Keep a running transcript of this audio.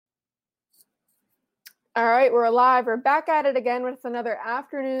All right, we're live. We're back at it again with another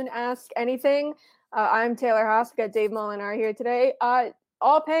afternoon Ask Anything. I'm Taylor Haas. We got Dave Molinar here today.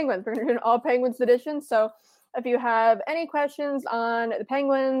 All Penguins. We're going to do an All Penguins edition. So if you have any questions on the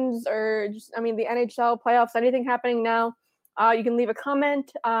Penguins or just, the NHL playoffs, anything happening now, you can leave a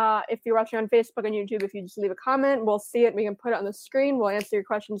comment. If you're watching on Facebook and YouTube, if you just leave a comment, we'll see it. We can put it on the screen. We'll answer your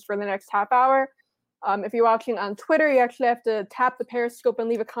questions for the next half hour. If you're watching on Twitter, you actually have to tap the Periscope and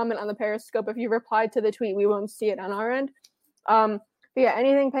leave a comment on the Periscope. If you reply to the tweet, we won't see it on our end. But yeah,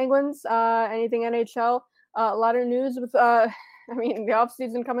 anything Penguins, anything NHL, a lot of news with, the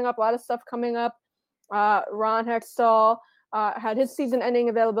offseason coming up, a lot of stuff coming up. Ron Hextall had his season-ending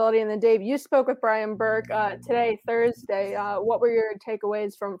availability, and then Dave, you spoke with Brian Burke today, Thursday. What were your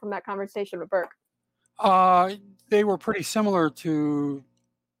takeaways from that conversation with Burke? They were pretty similar to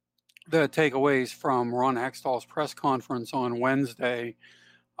the takeaways from Ron Hextall's press conference on Wednesday.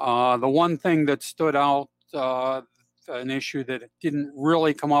 The one thing that stood out, an issue that didn't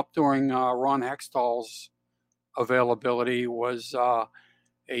really come up during Ron Hextall's availability, was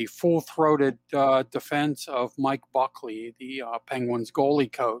a full-throated defense of Mike Buckley, the Penguins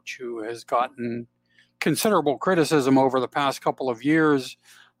goalie coach, who has gotten considerable criticism over the past couple of years,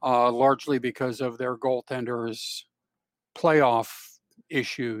 largely because of their goaltenders' playoff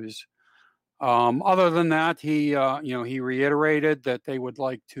issues. Other than that, he reiterated that they would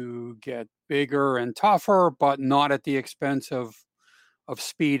like to get bigger and tougher, but not at the expense of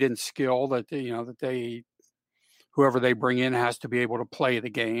speed and skill. Whoever they bring in has to be able to play the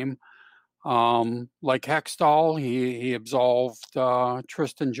game. Like Hextall, he absolved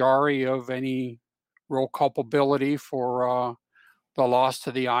Tristan Jarry of any real culpability for the loss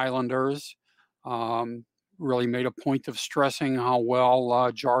to the Islanders. Really made a point of stressing how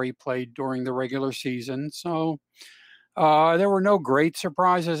well Jarry played during the regular season. So there were no great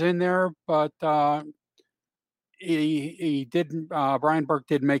surprises in there, but he did. Brian Burke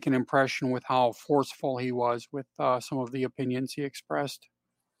did make an impression with how forceful he was with some of the opinions he expressed.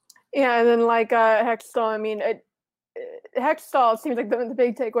 Yeah, and then Hextall, Hextall, it seems like the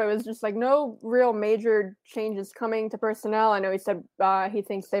big takeaway was just like no real major changes coming to personnel. I know he said he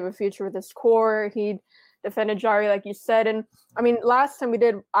thinks they have a future with this core. He defended Jarry, like you said. And last time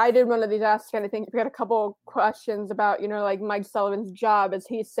I did one of these Ask Anything. We had a couple questions about, Mike Sullivan's job. Is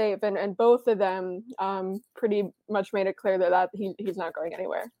he safe? And both of them pretty much made it clear that he's not going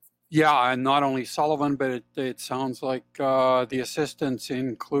anywhere. Yeah, and not only Sullivan, but it sounds like the assistants,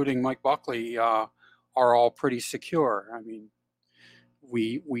 including Mike Buckley, are all pretty secure.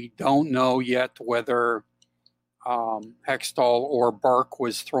 We don't know yet whether Hextall or Burke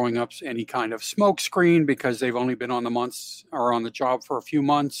was throwing up any kind of smoke screen, because they've only been on the job for a few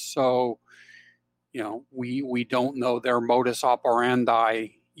months. So, we don't know their modus operandi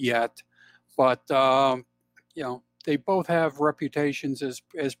yet, but they both have reputations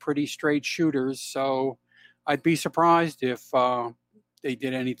as pretty straight shooters. So I'd be surprised if they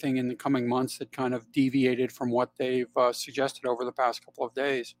did anything in the coming months that kind of deviated from what they've suggested over the past couple of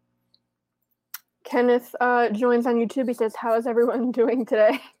days. Kenneth joins on YouTube. He says, "How is everyone doing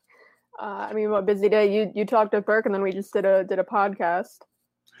today?" What busy day. You talked to Burke, and then we just did a podcast.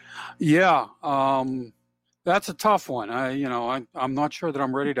 Yeah, that's a tough one. I'm not sure that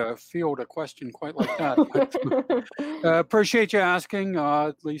I'm ready to field a question quite like that. But, appreciate you asking.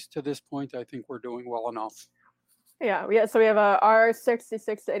 At least to this point, I think we're doing well enough. Yeah. So we have our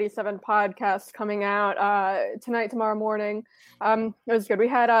 66 to 87 podcast coming out tonight, tomorrow morning. It was good. We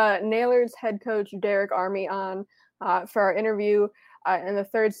had Nailers head coach Derek Army on for our interview in the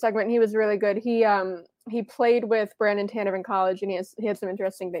third segment. He was really good. He played with Brandon Tanev in college, and he had some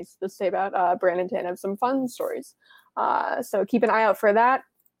interesting things to say about Brandon Tanev, some fun stories. So keep an eye out for that.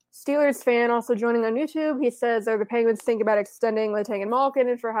 Steelers fan also joining on YouTube. He says, "Are the Penguins thinking about extending Letang and Malkin,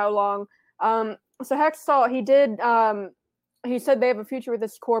 and for how long?" So Hextall, he said they have a future with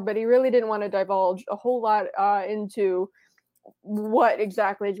this core, but he really didn't want to divulge a whole lot into what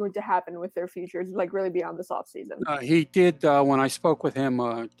exactly is going to happen with their futures, like really beyond this offseason. He did, when I spoke with him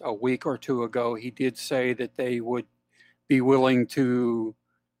a week or two ago, he did say that they would be willing to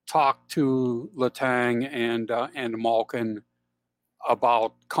talk to Letang and Malkin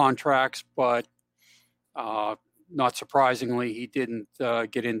about contracts, but not surprisingly, he didn't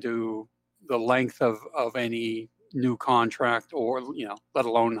get into the length of any new contract, or let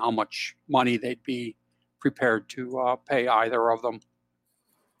alone how much money they'd be prepared to pay either of them.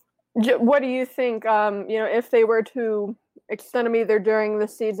 What do you think? If they were to extend them either during the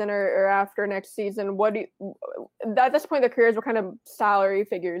season or after next season, at this point in their careers, what kind of salary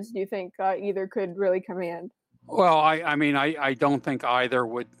figures do you think either could really command? Well, I don't think either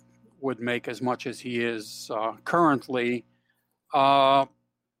would would make as much as he is currently.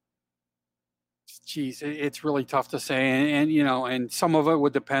 It's really tough to say, and some of it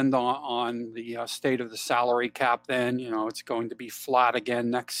would depend on the state of the salary cap. Then it's going to be flat again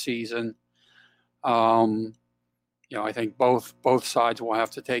next season. I think both sides will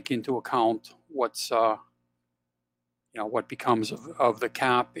have to take into account what's what becomes of the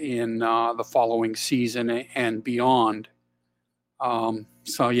cap in the following season and beyond.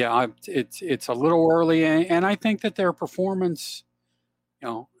 It's a little early, and I think that their performance,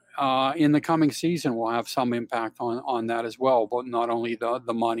 in the coming season will have some impact on that as well. But not only the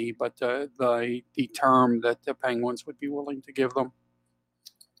money, but the term that the Penguins would be willing to give them.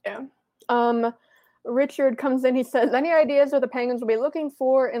 Yeah. Richard comes in. He says, "Any ideas what the Penguins will be looking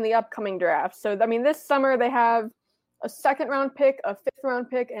for in the upcoming draft?" So, I mean, this summer they have a 2nd-round pick, a 5th-round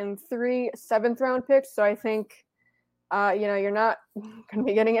pick, and 3 7th-round picks. So I think, you're not going to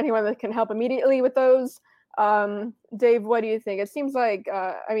be getting anyone that can help immediately with those. Dave, what do you think? It seems like,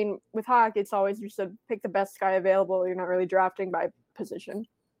 with hockey, it's always just to pick the best guy available. You're not really drafting by position.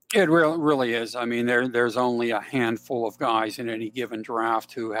 It really is. I mean, there's only a handful of guys in any given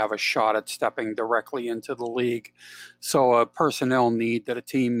draft who have a shot at stepping directly into the league. So a personnel need that a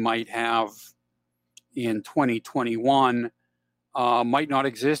team might have in 2021 might not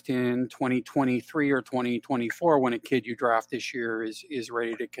exist in 2023 or 2024 when a kid you draft this year is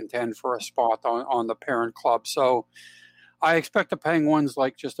ready to contend for a spot on the parent club. So I expect the Penguins,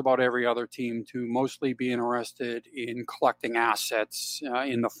 like just about every other team, to mostly be interested in collecting assets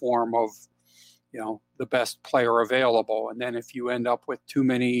in the form of, the best player available. And then if you end up with too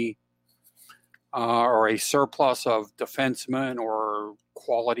many or a surplus of defensemen or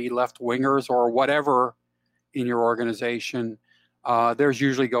quality left wingers or whatever in your organization, there's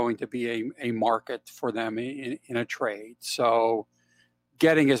usually going to be a market for them in a trade. So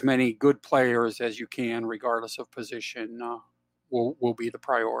getting as many good players as you can, regardless of position, will be the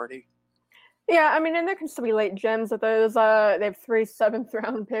priority. Yeah, I mean, and there can still be late gems with those. They have 3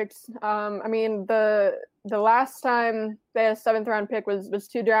 7th-round picks. The last time they had a 7th-round pick was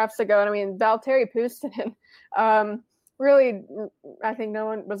 2 drafts ago. And I mean, Valtteri Puustinen, really, I think no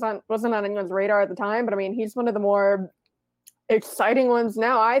one wasn't on anyone's radar at the time. But I mean, he's one of the more exciting ones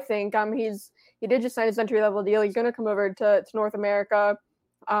now, I think. He did just sign his entry-level deal. He's going to come over to North America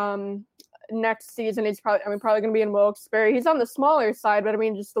next season. He's probably going to be in Wilkes-Barre. He's on the smaller side, but I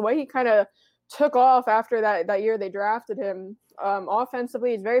mean, just the way he kind of took off after that year they drafted him.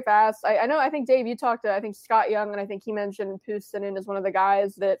 Offensively, he's very fast. I think, Dave, you talked to, Scott Young, and I think he mentioned Puustinen as one of the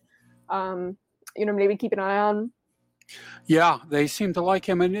guys that, maybe keep an eye on. Yeah, they seem to like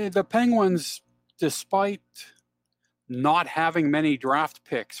him. And the Penguins, despite not having many draft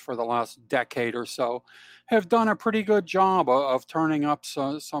picks for the last decade or so, have done a pretty good job of turning up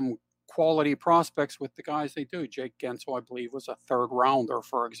some quality prospects with the guys they do. Jake Guentzel, I believe, was a 3rd rounder,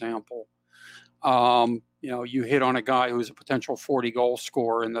 for example. You hit on a guy who's a potential 40-goal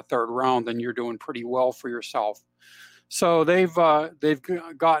scorer in the 3rd round, and you're doing pretty well for yourself. So they've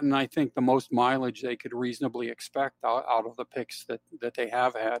gotten, I think, the most mileage they could reasonably expect out of the picks that they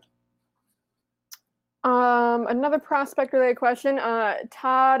have had. Another prospect-related question.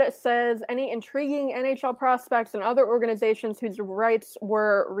 Todd says, any intriguing NHL prospects and other organizations whose rights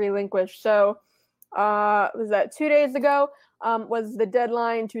were relinquished? So, was that 2 days ago? Was the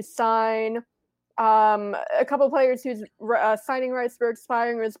deadline to sign a couple of players whose signing rights were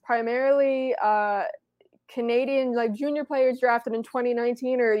expiring? Was primarily Canadian, like junior players drafted in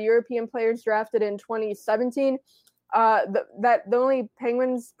 2019 or European players drafted in 2017. The only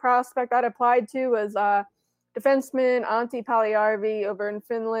Penguins prospect that applied to was defenseman Antti Paljärvi over in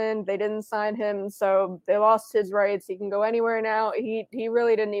Finland. They didn't sign him, so they lost his rights. He can go anywhere now. He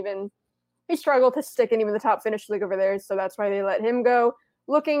really he struggled to stick in even the top Finnish league over there, so that's why they let him go.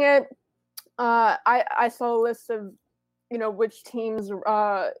 Looking at, I saw a list of, which teams,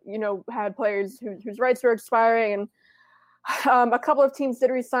 had players whose rights were expiring, and a couple of teams did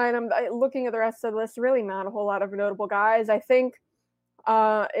resign. I'm looking at the rest of the list, really not a whole lot of notable guys. I think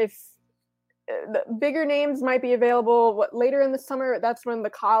if the bigger names might be available later in the summer, that's when the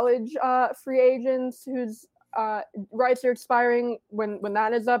college free agents whose rights are expiring, when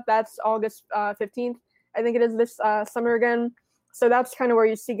that is up, that's August 15th. I think it is this summer again. So that's kind of where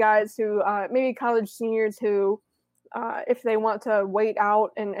you see guys who maybe college seniors who, if they want to wait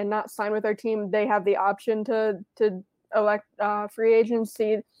out and not sign with their team, they have the option to elect free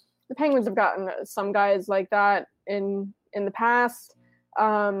agency. The Penguins have gotten some guys like that in the past.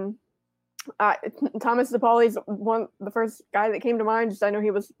 Thomas DePaul is the first guy that came to mind. Just I know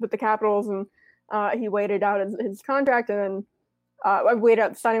he was with the Capitals and he waited out his contract, and then wait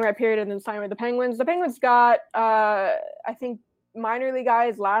out the signing right period and then sign with the Penguins. The Penguins got, I think, minor league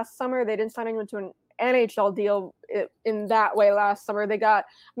guys last summer. They didn't sign anyone to an NHL deal in that way last summer. They got,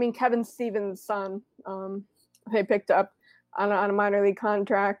 Kevin Stevens' son, they picked up on a minor league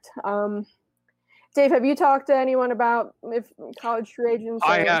contract. Dave, have you talked to anyone about if college free agents?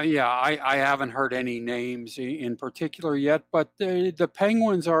 I haven't heard any names in particular yet, but the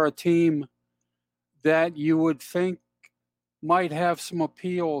Penguins are a team that you would think might have some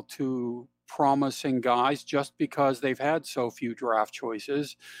appeal to promising guys just because they've had so few draft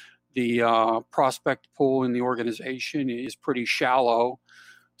choices. The prospect pool in the organization is pretty shallow.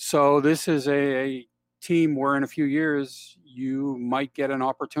 So this is a team where in a few years you might get an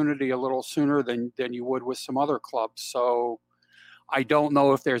opportunity a little sooner than you would with some other clubs. So I don't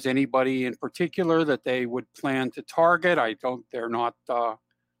know if there's anybody in particular that they would plan to target. They're not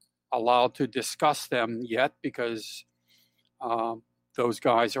allowed to discuss them yet because those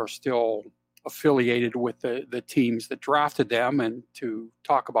guys are still affiliated with the teams that drafted them, and to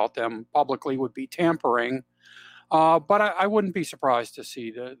talk about them publicly would be tampering. But I wouldn't be surprised to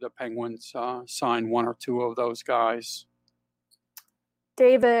see the Penguins sign one or two of those guys.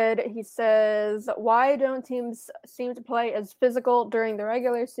 David, he says, why don't teams seem to play as physical during the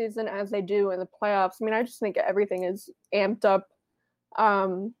regular season as they do in the playoffs? I just think everything is amped up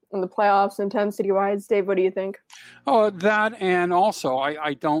in the playoffs intensity-wise. Dave, what do you think? Oh, that, and also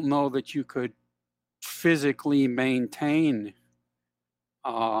I don't know that you could physically maintain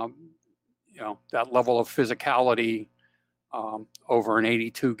that level of physicality over an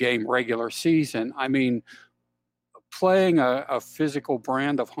 82-game regular season. Playing a physical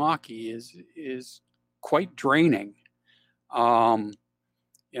brand of hockey is quite draining. And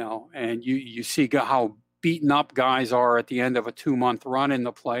you see how beaten up guys are at the end of a 2-month run in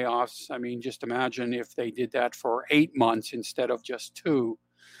the playoffs. Just imagine if they did that for 8 months instead of just 2.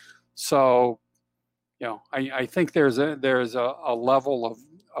 So, I think there's a level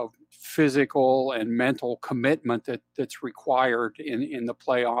of physical and mental commitment that's required in the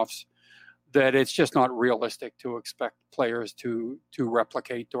playoffs that it's just not realistic to expect players to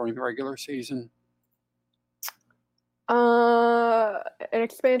replicate during the regular season. An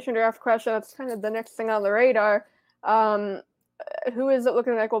expansion draft question. That's kind of the next thing on the radar. Who is it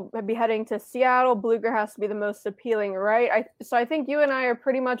looking like will be heading to Seattle? Blueger has to be the most appealing, right? So I think you and I are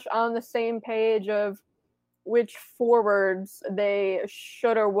pretty much on the same page of which forwards they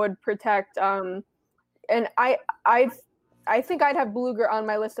should or would protect. And I think I'd have Blueger on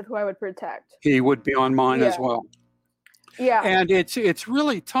my list of who I would protect. He would be on mine as well. Yeah. And it's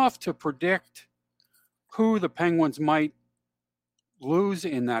really tough to predict who the Penguins might lose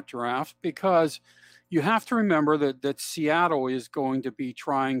in that draft, because you have to remember that Seattle is going to be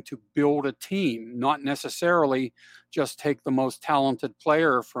trying to build a team, not necessarily just take the most talented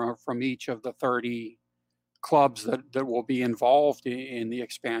player from each of the 30 clubs that will be involved in the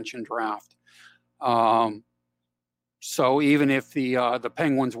expansion draft. So even if the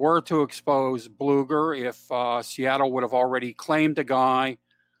Penguins were to expose Blueger, if Seattle would have already claimed a guy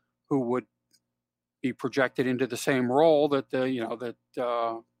who would be projected into the same role that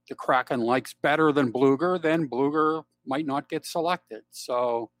the Kraken likes better than Blueger, then Blueger might not get selected.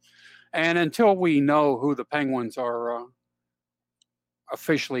 So, and until we know who the Penguins are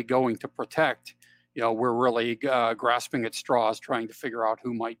officially going to protect, we're really grasping at straws trying to figure out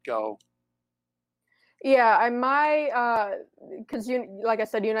who might go. Yeah, because like I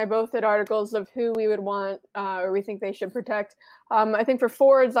said, you and I both did articles of who we would want or we think they should protect. I think for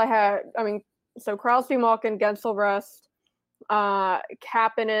forwards, so Crosby, Malkin, Gensel, Rust,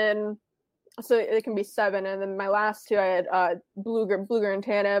 Kapanen, so it can be 7. And then my last 2, I had Blueger and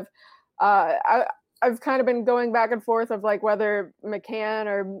Tanev. I've kind of been going back and forth of like whether McCann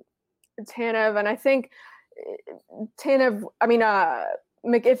or Tanev, and I think Tanev,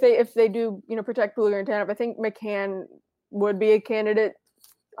 if they do protect Blueger and Tanev, I think McCann would be a candidate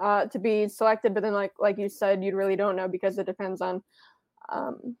to be selected. But then like you said, you really don't know because it depends on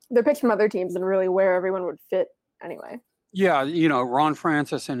their picks from other teams and really where everyone would fit anyway. Yeah, Ron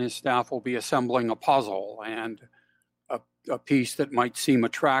Francis and his staff will be assembling a puzzle, and a piece that might seem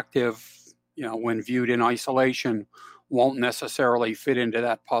attractive, when viewed in isolation, won't necessarily fit into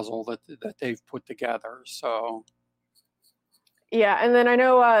that puzzle that they've put together. So. Yeah, and then I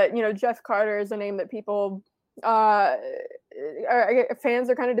know, Jeff Carter is a name that people, fans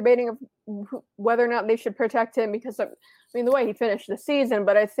are kind of debating of whether or not they should protect him because of, the way he finished the season.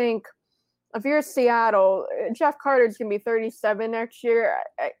 But I think if you're Seattle, Jeff Carter's going to be 37 next year.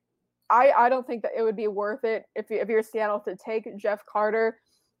 I don't think that it would be worth it if you're Seattle to take Jeff Carter.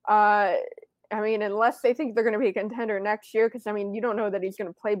 I mean, unless they think they're going to be a contender next year, because I mean, you don't know that he's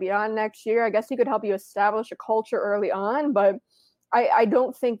going to play beyond next year. I guess he could help you establish a culture early on, but I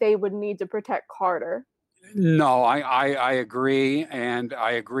don't think they would need to protect Carter. No, I agree, and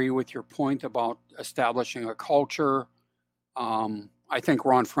I agree with your point about establishing a culture. I think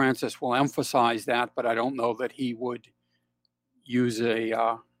Ron Francis will emphasize that, but I don't know that he would use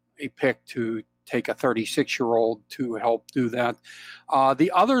a pick to take a 36-year-old to help do that.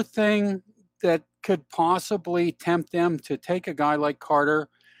 The other thing that could possibly tempt them to take a guy like Carter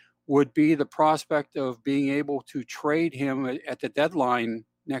would be the prospect of being able to trade him at the deadline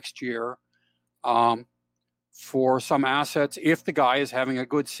next year for some assets if the guy is having a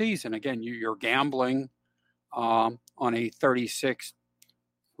good season. Again, you're gambling on a 36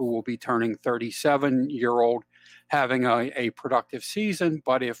 who will be turning 37-year-old having a productive season.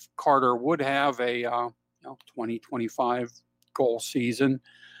 But if Carter would have a 20, 25 goal season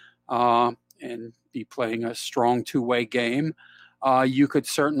and be playing a strong two-way game, you could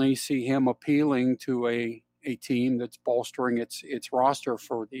certainly see him appealing to a team that's bolstering its roster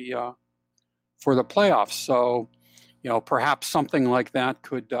for the playoffs. So, perhaps something like that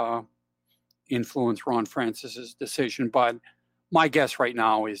could influence Ron Francis's decision. But my guess right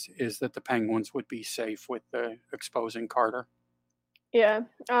now is that the Penguins would be safe with exposing Carter. Yeah.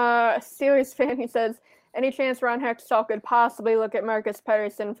 Steelers fan, he says, any chance Ron Hextall could possibly look at Marcus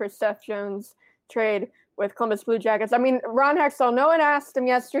Pettersson for Seth Jones trade with Columbus Blue Jackets? I mean, Ron Hextall, no one asked him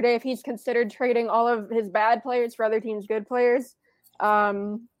yesterday if he's considered trading all of his bad players for other teams' good players. But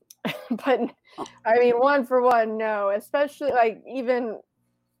I mean, one for one, no, especially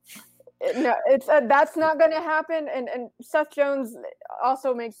no, it's that's not going to happen. And Seth Jones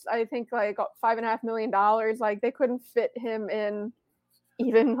also makes, I think, like $5.5 million. Like, they couldn't fit him in,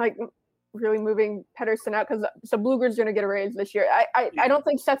 even like really moving Pettersson out, because so Blueger's going to get a raise this year. I don't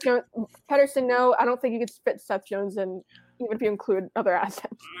think Seth Jones, Pettersson, no, I don't think you could fit Seth Jones in, even if you include other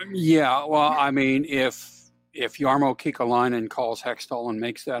assets. Yeah, well, I mean, if Jarmo Kekalainen calls Hextall and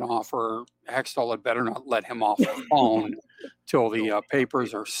makes that offer, Hextall had better not let him off the phone till the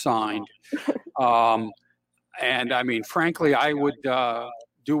papers are signed. And I mean, frankly, I would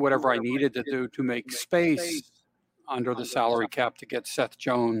do whatever I needed to do to make space under the salary cap to get Seth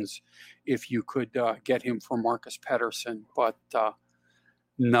Jones if you could get him for Marcus Pettersson. But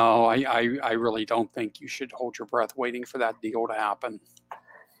no, I really don't think you should hold your breath waiting for that deal to happen.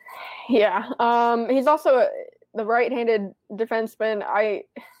 Yeah. He's also the right-handed defenseman. I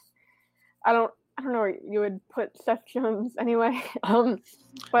don't know where you would put Seth Jones anyway. I'd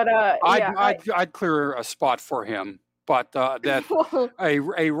clear a spot for him, but that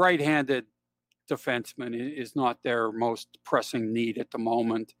a right-handed defenseman is not their most pressing need at the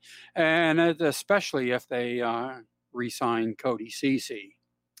moment, and especially if they re-sign Cody Ceci.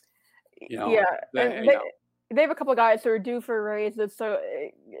 They have a couple of guys who are due for raises, so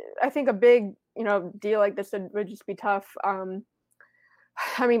I think a big deal like this would just be tough.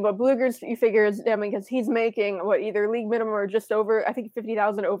 I mean, but Blueger's, you figure, is because he's making either league minimum or just over, I think,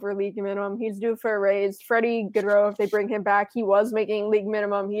 50,000 over league minimum. He's due for a raise. Freddie Gaudreau, if they bring him back, he was making league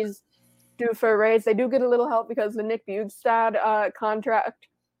minimum. He's due for a raise. They do get a little help because the Nick Bjugstad contract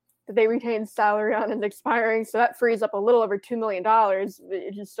that they retained salary on is expiring, so that frees up a little over $2 million.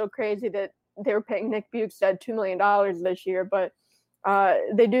 It's just so crazy that they were paying Nick Bjugstad $2 million this year, but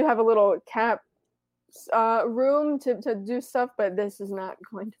they do have a little cap room to do stuff, but this is not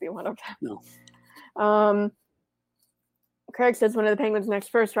going to be one of them. No. Craig says one of the Penguins' next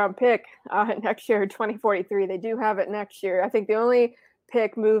first-round pick next year, 2043. They do have it next year. I think the only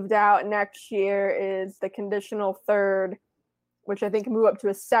pick moved out next year is the conditional third, which I think can move up to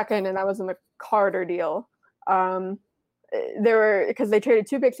a second, and that was in the Carter deal. Because they traded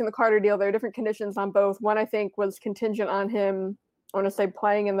 2 picks in the Carter deal, there are different conditions on both. One, I think, was contingent on him, I want to say,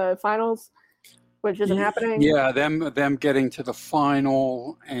 playing in the finals, which isn't happening. Yeah, them getting to the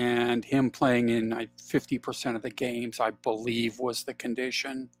final and him playing in 50% of the games, I believe, was the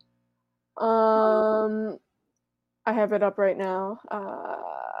condition. I have it up right now.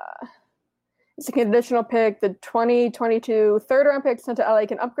 It's a conditional pick. The 2022 third-round pick sent to LA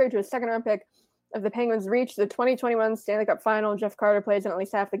can upgrade to a second-round pick if the Penguins reach the 2021 Stanley Cup Final. Jeff Carter plays in at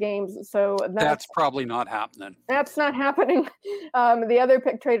least half the games, so that's probably not happening. That's not happening. The other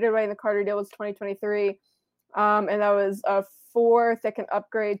pick traded away in the Carter deal was 2023, and that was a fourth that can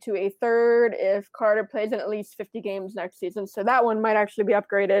upgrade to a third if Carter plays in at least 50 games next season. So that one might actually be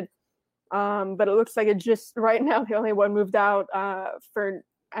upgraded, but it looks like it just right now the only one moved out for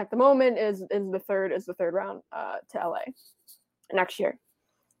at the moment is the third round to LA next year.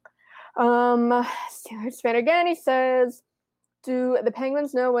 Steelers fan again, he says, Do the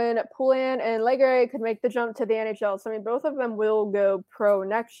Penguins know when Poulin and Legare could make the jump to the NHL? So I mean, both of them will go pro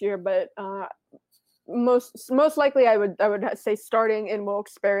next year, but most likely I would say starting in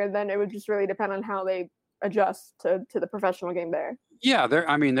Wilkes-Barre, and then it would just really depend on how they adjust to the professional game there. Yeah,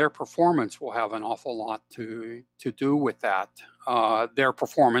 their performance will have an awful lot to do with that. Their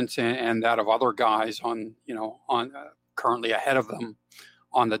performance and that of other guys on currently ahead of them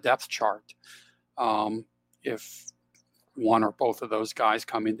on the depth chart. If one or both of those guys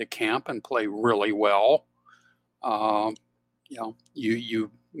come into camp and play really well,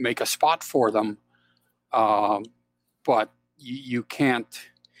 you make a spot for them. But you can't.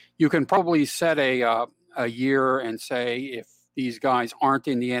 You can probably set a year and say if these guys aren't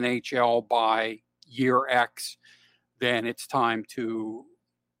in the NHL by year X, then it's time to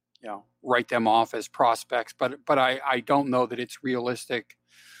write them off as prospects. But I don't know that it's realistic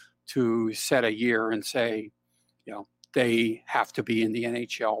to set a year and say they have to be in the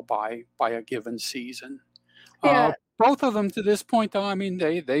NHL by a given season. Yeah. Both of them to this point, though, I mean,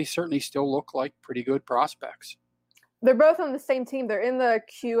 they certainly still look like pretty good prospects. They're both on the same team. They're in the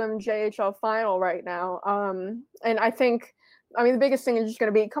QMJHL final right now. And I think, the biggest thing is just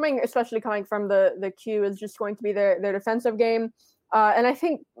going to be especially coming from the Q, is just going to be their defensive game. And I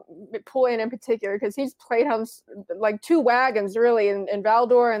think Poulin in particular, because he's played on like two wagons really in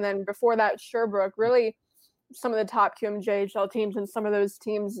Val-d'Or, and then before that Sherbrooke, really some of the top QMJHL teams, and some of those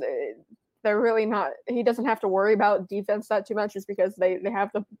teams, they're really not. He doesn't have to worry about defense that too much, just because they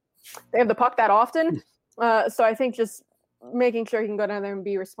have the puck that often. So I think just making sure he can go down there and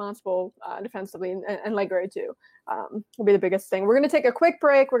be responsible defensively, and Legare too, will be the biggest thing. We're going to take a quick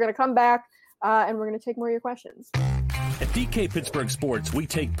break. We're going to come back, and we're going to take more of your questions. At DK Pittsburgh Sports, we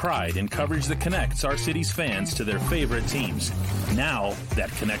take pride in coverage that connects our city's fans to their favorite teams. Now, that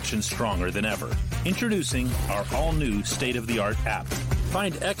connection's stronger than ever. Introducing our all-new state-of-the-art app.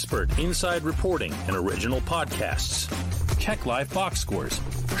 Find expert inside reporting and original podcasts. Check live box scores.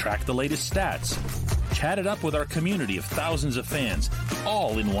 Track the latest stats. Chat it up with our community of thousands of fans,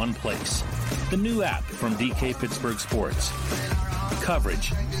 all in one place. The new app from DK Pittsburgh Sports. Coverage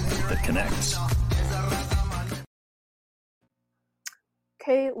that connects.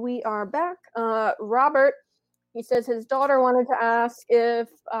 Okay, we are back. Robert, he says his daughter wanted to ask if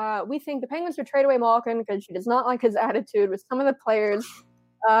we think the Penguins would trade away Malkin because she does not like his attitude with some of the players.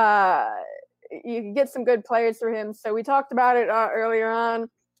 You can get some good players for him. So we talked about it earlier on.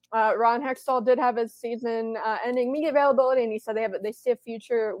 Ron Hextall did have his season-ending media availability, and he said they see a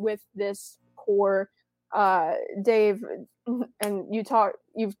future with this core. Dave, and you've talked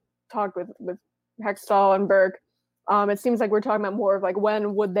with Hextall and Burke. It seems like we're talking about more of like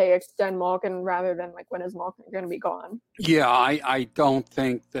when would they extend Malkin rather than like when is Malkin going to be gone. Yeah, I don't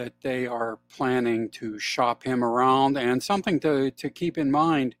think that they are planning to shop him around. And something to keep in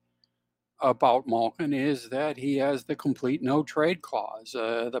mind about Malkin is that he has the complete no trade clause.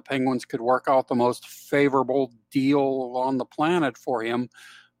 The Penguins could work out the most favorable deal on the planet for him,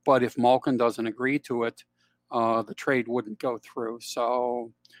 but if Malkin doesn't agree to it, the trade wouldn't go through.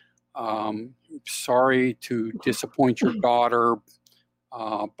 So sorry to disappoint your daughter,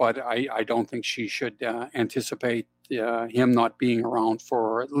 but I don't think she should anticipate him not being around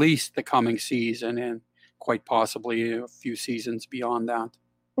for at least the coming season and quite possibly a few seasons beyond that.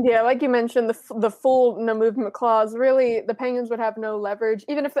 Yeah, like you mentioned, the full no movement clause, really the Penguins would have no leverage,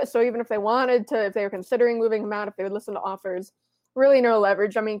 even if they wanted to, if they were considering moving him out, if they would listen to offers, really no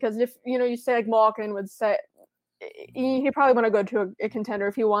leverage. I mean, because if you say like Malkin would say, he probably want to go to a contender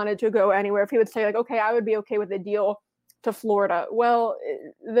if he wanted to go anywhere. If he would say like, okay, I would be okay with a deal to Florida. Well,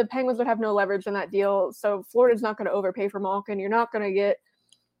 the Penguins would have no leverage in that deal. So Florida's not going to overpay for Malkin. You're not going to get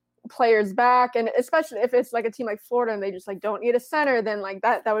players back. And especially if it's like a team like Florida and they just like don't need a center, then like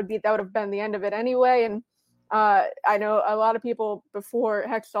that would have been the end of it anyway. And I know a lot of people before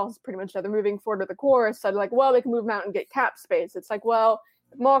Hextall's pretty much said they're moving forward with the core said like, well, they can move him out and get cap space. It's like, well,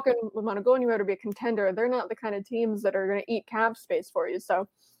 if Malkin would want to go anywhere to be a contender, they're not the kind of teams that are going to eat cap space for you. So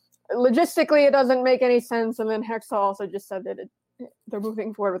logistically, it doesn't make any sense. And then Hextall also just said that they're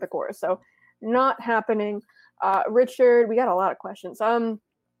moving forward with the core. So not happening. Richard, we got a lot of questions.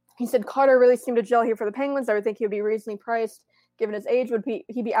 He said Carter really seemed to gel here for the Penguins. I would think he would be reasonably priced. Given his age, would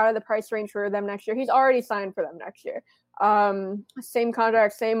he be out of the price range for them next year? He's already signed for them next year. Same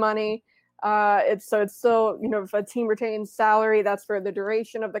contract, same money. It's still, if a team retains salary, that's for the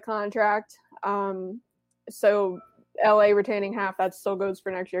duration of the contract. So LA retaining half, that still goes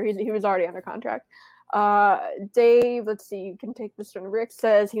for next year. He was already under contract. Dave, let's see, you can take this one. Rick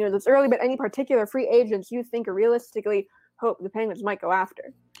says, it's early, but any particular free agents you think are realistically hope the Penguins might go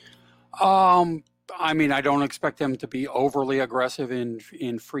after? I mean, I don't expect them to be overly aggressive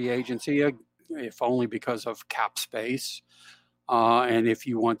in free agency, if only because of cap space. And if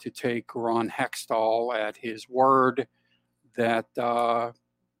you want to take Ron Hextall at his word that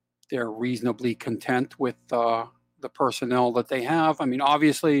they're reasonably content with the personnel that they have. I mean,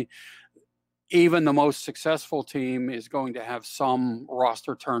 obviously, even the most successful team is going to have some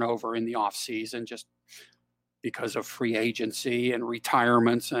roster turnover in the offseason just because of free agency and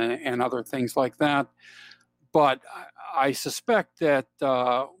retirements and other things like that. But I suspect that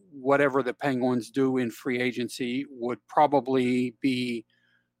whatever the Penguins do in free agency would probably be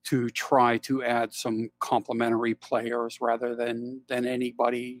to try to add some complementary players rather than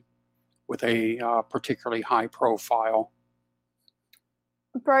anybody with a particularly high profile.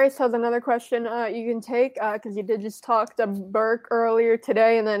 Bryce has another question you can take because you did just talk to Burke earlier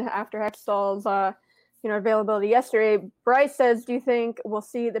today, and then after Hextall's availability yesterday. Bryce says, do you think we'll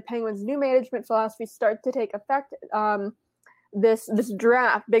see the Penguins' new management philosophy start to take effect this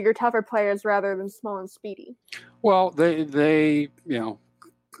draft, bigger, tougher players rather than small and speedy? Well, they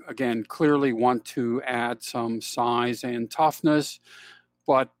again, clearly want to add some size and toughness,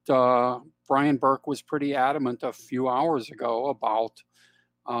 but Brian Burke was pretty adamant a few hours ago about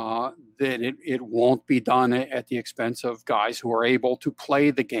that it won't be done at the expense of guys who are able to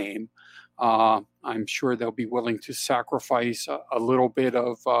play the game. I'm sure they'll be willing to sacrifice a little bit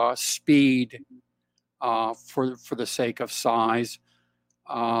of speed for the sake of size.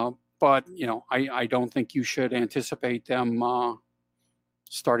 But, I don't think you should anticipate them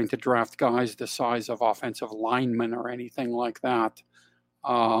starting to draft guys the size of offensive linemen or anything like that.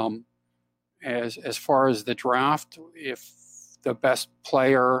 As far as the draft, if the best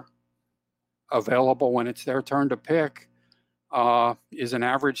player available when it's their turn to pick is an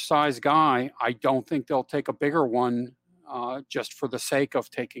average size guy, I don't think they'll take a bigger one just for the sake of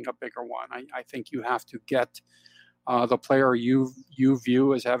taking a bigger one. I think you have to get the player you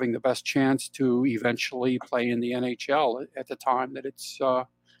view as having the best chance to eventually play in the NHL at the time that it's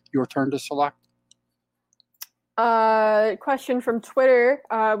your turn to select. Question from Twitter.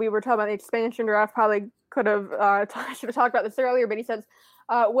 We were talking about the expansion draft. Probably should have talked about this earlier, but he says,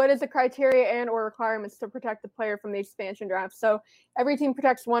 what is the criteria and or requirements to protect the player from the expansion draft? So every team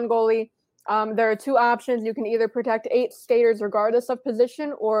protects one goalie. There are two options. You can either protect 8 skaters regardless of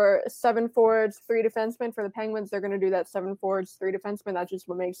position, or 7 forwards, 3 defensemen. For the Penguins, they're going to do that 7 forwards, 3 defensemen. That's just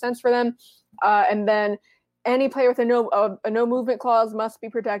what makes sense for them. And then any player with a no movement clause must be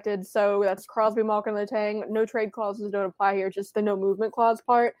protected. So that's Crosby, Malkin, Letang. No trade clauses don't apply here, just the no movement clause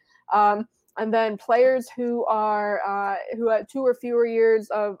part. And then players who have 2 or fewer years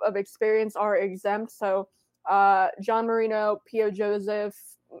of experience are exempt. So John Marino, P.O. Joseph,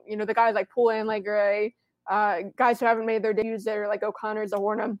 the guys like Poulin, Legray, guys who haven't made their debuts there, like O'Connor,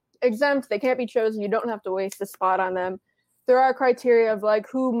 Zahorna, exempt. They can't be chosen. You don't have to waste a spot on them. There are criteria of like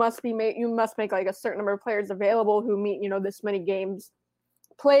who must be made. You must make like a certain number of players available who meet, this many games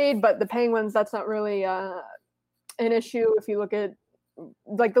played. But the Penguins, that's not really an issue. If you look at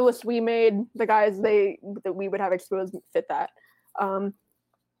like the list we made, the guys that we would have exposed fit that.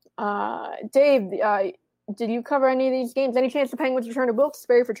 Dave, did you cover any of these games? Any chance the Penguins return to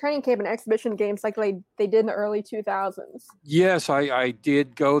Wilkes-Barre for training camp and exhibition games like they did in the early 2000s? Yes, I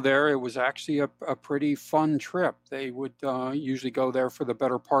did go there. It was actually a pretty fun trip. They would usually go there for the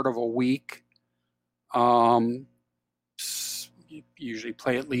better part of a week. Usually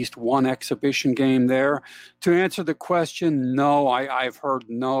play at least one exhibition game there. To answer the question, no, I've heard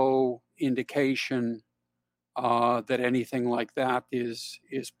no indication that anything like that is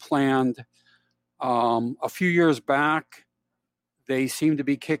planned. A few years back, they seem to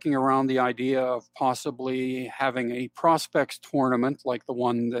be kicking around the idea of possibly having a prospects tournament like the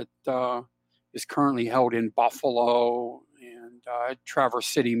one that is currently held in Buffalo and Traverse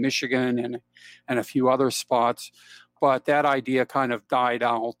City, Michigan, and a few other spots. But that idea kind of died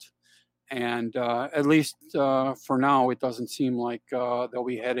out. And at least for now, it doesn't seem like they'll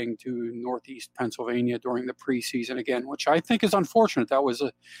be heading to Northeast Pennsylvania during the preseason again, which I think is unfortunate.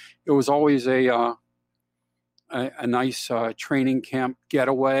 It was always a nice training camp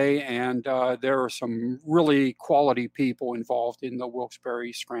getaway, and there are some really quality people involved in the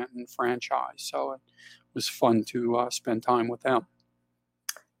Wilkes-Barre Scranton franchise. So it was fun to spend time with them.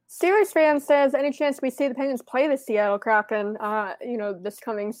 Steelers fan says, any chance we see the Penguins play the Seattle Kraken, this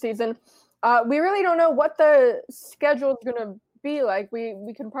coming season? We really don't know what the schedule is going to be like.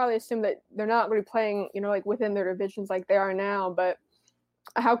 We can probably assume that they're not going to be playing, like within their divisions like they are now. But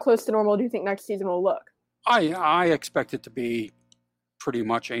how close to normal do you think next season will look? I expect it to be pretty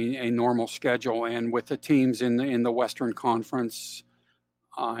much a normal schedule. And with the teams in the Western Conference,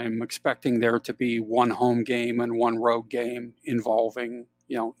 I'm expecting there to be one home game and one road game involving,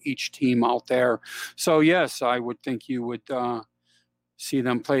 each team out there. So, yes, I would think you would see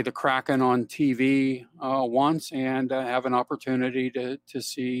them play the Kraken on TV once and have an opportunity to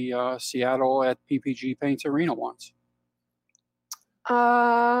see Seattle at PPG Paints Arena once.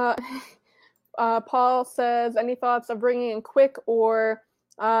 Paul says, any thoughts of bringing in Quick or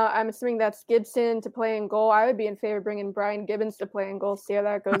I'm assuming that's Gibson to play in goal? I would be in favor of bringing Brian Gibbons to play in goal, see how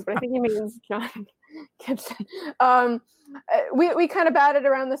that goes. But I think he means John Gibson. We kind of batted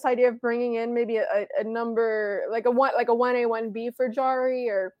around this idea of bringing in maybe a number like a 1A, 1B for Jarry,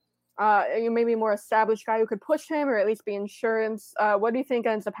 or maybe a more established guy who could push him, or at least be insurance. What do you think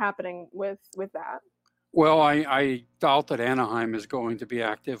ends up happening with that? Well, I doubt that Anaheim is going to be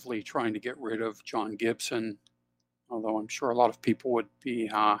actively trying to get rid of John Gibson, although I'm sure a lot of people would be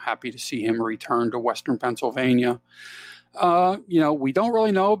happy to see him return to Western Pennsylvania. We don't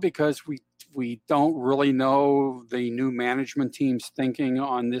really know because we don't really know the new management team's thinking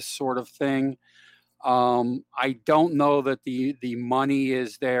on this sort of thing. I don't know that the money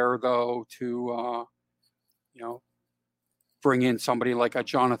is there, though, to, bring in somebody like a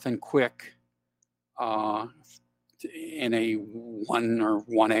Jonathan Quick in a 1 or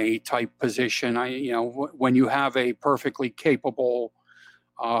 1A type position. When you have a perfectly capable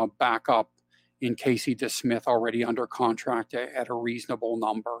backup in Casey DeSmith already under contract at a reasonable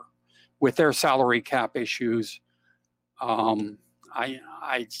number, with their salary cap issues,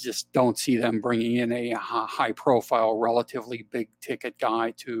 I just don't see them bringing in a high-profile, relatively big-ticket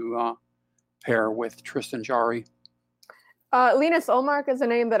guy to pair with Tristan Jarry. Linus Ullmark is a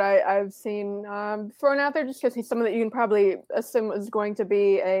name that I've seen thrown out there just because he's someone that you can probably assume is going to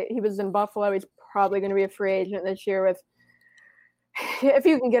be he was in Buffalo. He's probably going to be a free agent this year. If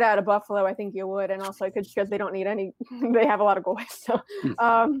you can get out of Buffalo, I think you would. And also just because they don't need they have a lot of goalies. So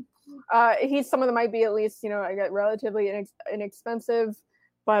he's someone that might be at least, I get relatively inexpensive,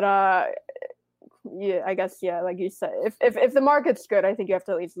 but yeah, I guess, yeah, like you said, if the market's good, I think you have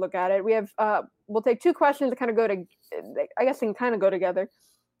to at least look at it. We have, we'll take two questions that kind of go together.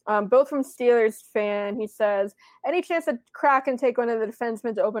 Both from Steelers fan. He says, any chance that Kraken take one of the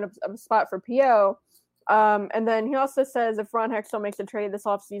defensemen to open up a spot for PO? And then he also says, if Ron Hextall makes a trade this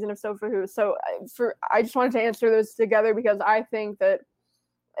offseason, if so, for who? So I just wanted to answer those together because I think that,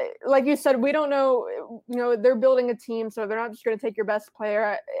 like you said, we don't know, they're building a team, so they're not just going to take your best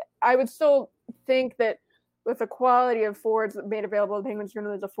player. I would still think that with the quality of forwards made available, the Penguins are going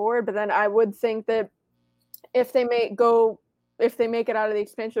to lose a forward, but then I would think that if they make it out of the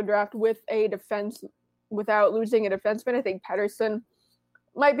expansion draft with a defense without losing a defenseman, I think Pettersson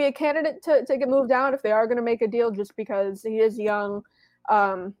might be a candidate to get moved down if they are going to make a deal, just because he is young,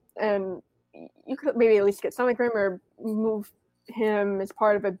 and you could maybe at least get something for him or move him as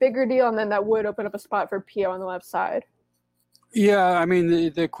part of a bigger deal, and then that would open up a spot for P.O. on the left side. Yeah, I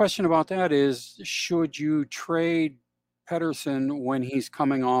mean, the question about that is, should you trade Pettersson when he's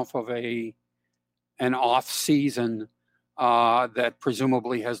coming off of an off season that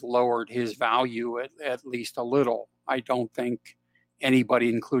presumably has lowered his value at least a little? I don't think anybody,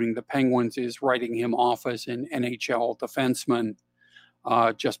 including the Penguins, is writing him off as an NHL defenseman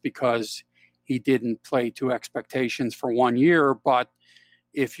just because he didn't play to expectations for 1 year. But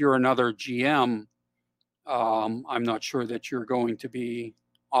if you're another GM, I'm not sure that you're going to be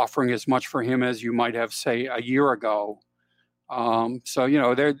offering as much for him as you might have, say, a year ago. So,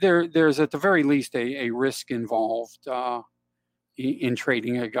 there's at the very least a risk involved in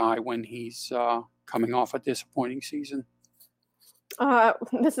trading a guy when he's coming off a disappointing season.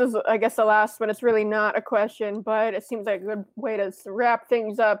 This is, I guess, the last one. It's really not a question, but it seems like a good way to wrap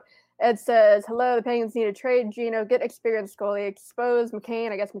things up. Ed says, hello, the Penguins need to trade Gino, get experienced goalie, expose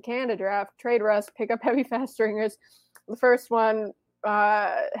McCann to draft, trade Rust, pick up heavy fast stringers. The first one,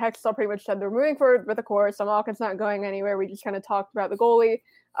 Hextall pretty much said they're moving forward with the core, so Malkin's not going anywhere. We just kind of talked about the goalie.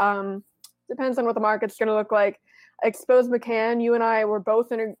 Depends on what the market's going to look like. Expose McCann. You and I were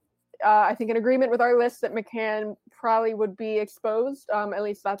both in agreement with our list that McCann probably would be exposed. At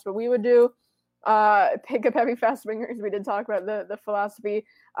least that's what we would do. Pick up heavy fast wingers. We did talk about the philosophy.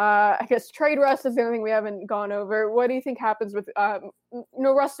 I guess trade Rust is the only thing we haven't gone over. What do you think happens with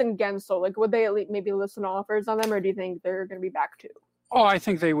Rust and Gensel? Like, would they at least maybe listen to offers on them, or do you think they're going to be back to? Oh, I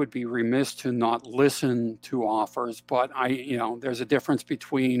think they would be remiss to not listen to offers, but there's a difference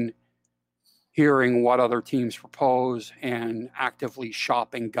between hearing what other teams propose and actively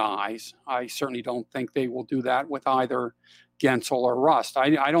shopping guys. I certainly don't think they will do that with either Gensel or Rust.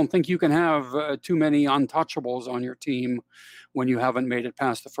 I don't think you can have too many untouchables on your team when you haven't made it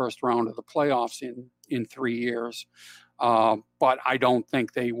past the first round of the playoffs in 3 years. But I don't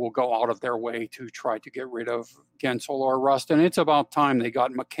think they will go out of their way to try to get rid of Gensel or Rustin. It's about time they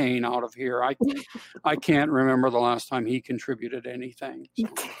got McCain out of here. I can't remember the last time he contributed anything. So.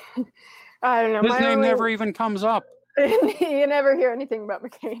 I don't know. His name never even comes up. You never hear anything about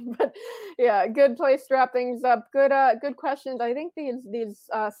McCain, but yeah, good place to wrap things up. Good questions. I think these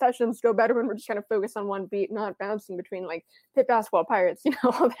sessions go better when we're just kind of focused on one beat, not bouncing between like Pitt basketball, Pirates,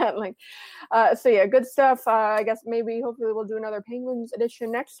 all that. Like, so yeah, good stuff. I guess hopefully we'll do another Penguins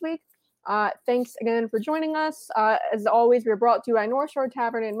edition next week. Thanks again for joining us. As always, we're brought to you by North Shore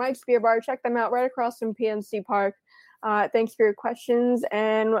Tavern and Mike's Beer Bar. Check them out right across from PNC Park. Thanks for your questions,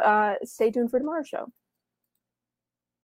 and stay tuned for tomorrow's show.